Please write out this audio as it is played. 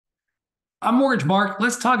I'm Mortgage Mark.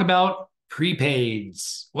 Let's talk about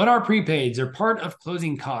prepaids. What are prepaids? They're part of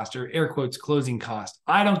closing cost, or air quotes closing cost.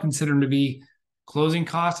 I don't consider them to be closing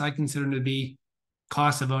costs. I consider them to be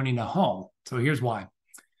cost of owning a home. So here's why.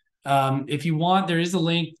 If you want, there is a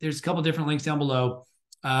link. There's a couple different links down below.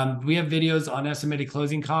 We have videos on estimated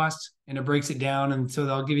closing costs, and it breaks it down. And so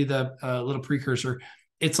I'll give you the little precursor.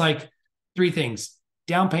 It's like three things: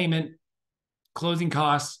 down payment, closing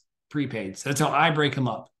costs, prepaids. That's how I break them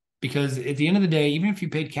up. Because at the end of the day, even if you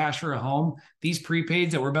paid cash for a home, these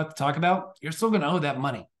prepaids that we're about to talk about, you're still going to owe that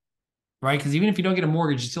money, right? Because even if you don't get a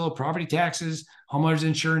mortgage, you still owe property taxes, homeowners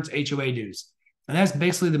insurance, HOA dues. And that's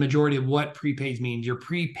basically the majority of what prepaids means. You're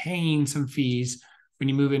prepaying some fees when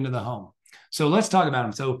you move into the home. So let's talk about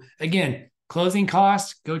them. So again, closing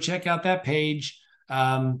costs, go check out that page.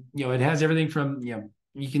 It has everything from,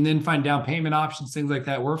 you can then find down payment options, things like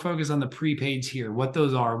that. We're focused on the prepaids here, what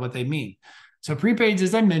those are, what they mean. So prepaids,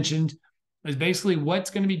 as I mentioned, is basically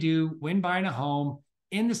what's going to be due when buying a home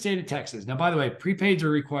in the state of Texas. Now, by the way, prepaids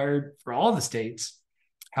are required for all the states.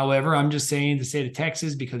 However, I'm just saying the state of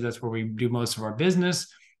Texas because that's where we do most of our business.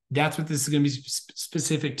 That's what this is going to be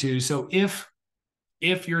specific to. So if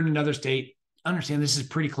you're in another state, understand this is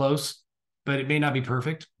pretty close, but it may not be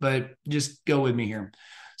perfect, but just go with me here.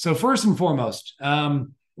 So first and foremost, what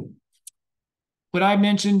I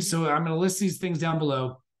mentioned, so I'm going to list these things down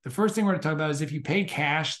below. The first thing we're going to talk about is if you pay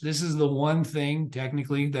cash, this is the one thing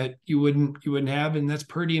technically that you wouldn't have, and that's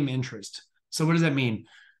per diem interest. So what does that mean?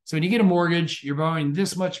 So when you get a mortgage, you're borrowing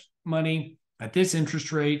this much money at this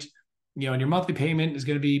interest rate, and your monthly payment is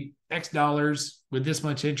going to be X dollars with this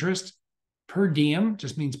much interest. Per diem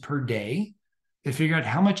just means per day. They figure out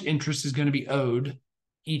how much interest is going to be owed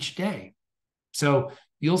each day. So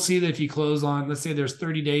you'll see that if you close on, let's say there's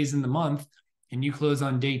 30 days in the month and you close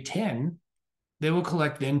on day 10, they will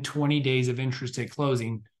collect then 20 days of interest at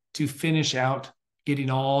closing to finish out getting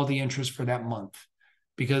all the interest for that month.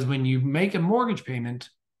 Because when you make a mortgage payment,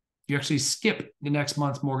 you actually skip the next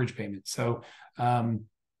month's mortgage payment. So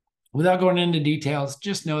without going into details,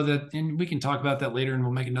 just know that, and we can talk about that later, and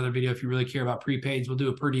we'll make another video if you really care about prepaids. We'll do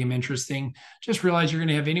a per diem interest thing. Just realize you're going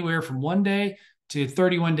to have anywhere from 1 day to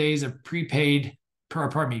 31 days of per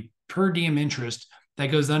diem interest that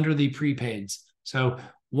goes under the prepaids. So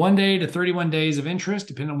 1 day to 31 days of interest,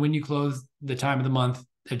 depending on when you close, the time of the month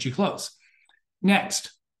that you close. Next,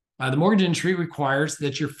 the mortgage industry requires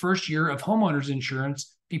that your first year of homeowners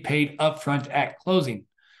insurance be paid upfront at closing.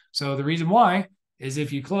 So the reason why is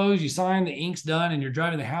if you close, you sign, the ink's done, and you're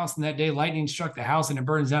driving the house, and that day lightning struck the house and it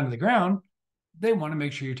burns down to the ground, they want to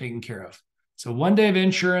make sure you're taken care of. So 1 day of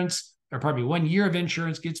insurance, or probably 1 year of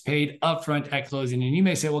insurance, gets paid upfront at closing. And you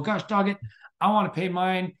may say, well, gosh, dog it, I want to pay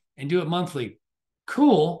mine and do it monthly.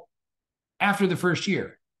 Cool, after the first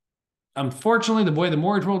year. Unfortunately, the way the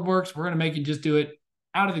mortgage world works, we're going to make you just do it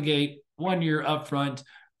out of the gate, 1 year upfront.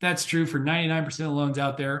 That's true for 99% of loans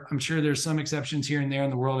out there. I'm sure there's some exceptions here and there in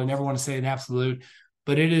the world. I never want to say an absolute,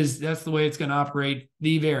 but that's the way it's going to operate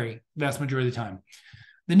the very vast majority of the time.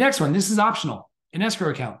 The next one, this is optional, an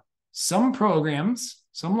escrow account. Some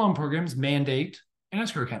loan programs mandate an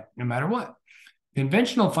escrow account, no matter what.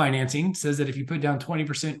 Conventional financing says that if you put down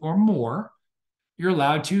 20% or more, you're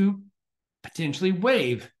allowed to potentially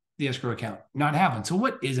waive the escrow account, not have one. So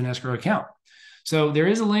what is an escrow account? So there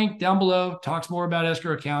is a link down below, talks more about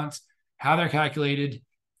escrow accounts, how they're calculated.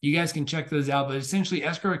 You guys can check those out, but essentially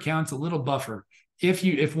escrow accounts, a little buffer.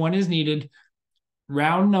 If one is needed,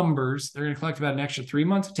 round numbers, they're going to collect about an extra 3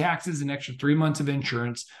 months of taxes, an extra 3 months of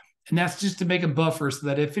insurance. And that's just to make a buffer so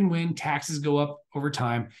that if and when taxes go up over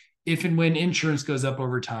time, if and when insurance goes up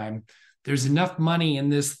over time, there's enough money in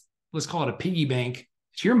this, let's call it a piggy bank.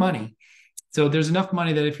 It's your money. So there's enough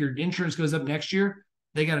money that if your insurance goes up next year,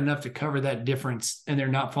 they got enough to cover that difference and they're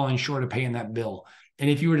not falling short of paying that bill. And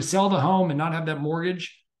if you were to sell the home and not have that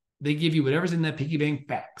mortgage, they give you whatever's in that piggy bank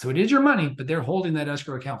back. So it is your money, but they're holding that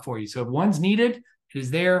escrow account for you. So if one's needed, it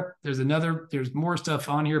is there. There's more stuff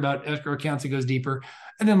on here about escrow accounts that goes deeper.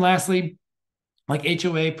 And then lastly, like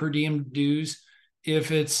HOA per diem dues,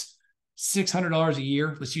 if it's $600 a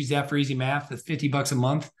year, let's use that for easy math, that's $50 a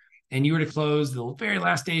month, and you were to close the very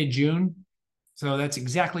last day of June, so that's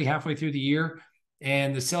exactly halfway through the year,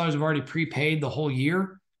 and the sellers have already prepaid the whole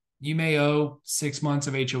year, you may owe 6 months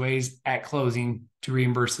of HOAs at closing to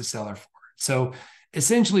reimburse the seller for it. So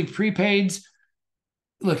essentially prepaids,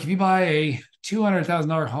 look, if you buy a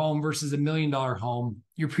 $200,000 home versus $1 million home,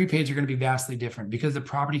 your prepaids are going to be vastly different because the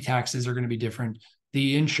property taxes are going to be different.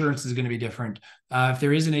 The insurance is going to be different. If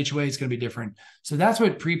there is an HOA, it's going to be different. So that's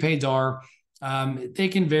what prepaids are. They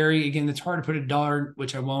can vary. Again, it's hard to put a dollar,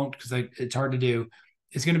 which I won't because it's hard to do.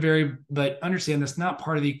 It's going to vary, but understand that's not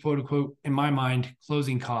part of the quote unquote, in my mind,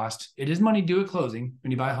 closing cost. It is money due at closing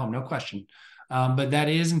when you buy a home, no question. But that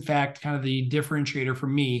is, in fact, kind of the differentiator for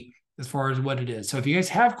me as far as what it is. So if you guys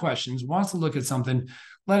have questions, wants to look at something,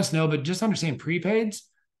 let us know. But just understand prepaids,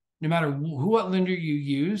 no matter what lender you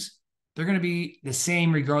use, they're going to be the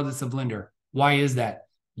same regardless of lender. Why is that?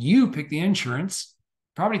 You pick the insurance,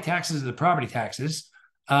 property taxes are the property taxes.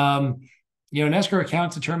 An escrow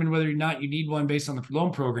account's determine whether or not you need one based on the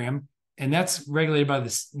loan program, and that's regulated by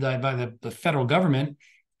the federal government.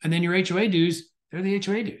 And then your HOA dues, they're the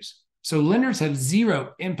HOA dues. So lenders have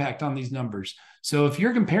zero impact on these numbers. So if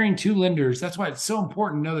you're comparing two lenders, that's why it's so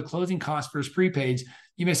important to know the closing cost versus prepaids.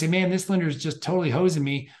 You may say, man, this lender is just totally hosing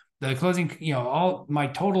me. The closing, all my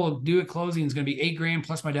total due at closing is going to be $8,000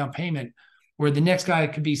 plus my down payment, where the next guy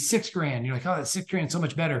could be $6,000. You're like, oh, that's $6,000 so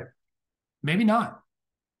much better. Maybe not.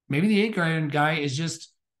 Maybe the $8,000 guy is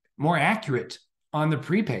just more accurate on the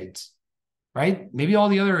prepaids, right? Maybe all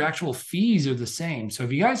the other actual fees are the same. So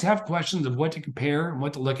if you guys have questions of what to compare and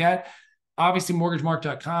what to look at, obviously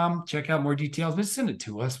mortgagemark.com, check out more details, but send it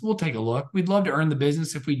to us. We'll take a look. We'd love to earn the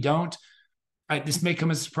business. If we don't, this may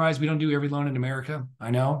come as a surprise. We don't do every loan in America. I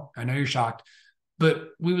know you're shocked, but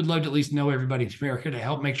we would love to at least know everybody in America to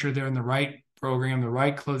help make sure they're in the right program, the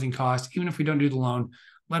right closing cost. Even if we don't do the loan,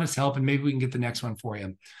 let us help and maybe we can get the next one for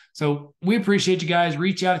you. So we appreciate you guys.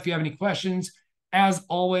 Reach out if you have any questions. As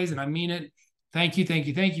always, and I mean it, thank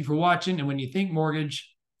you for watching. And when you think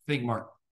mortgage, think Mark.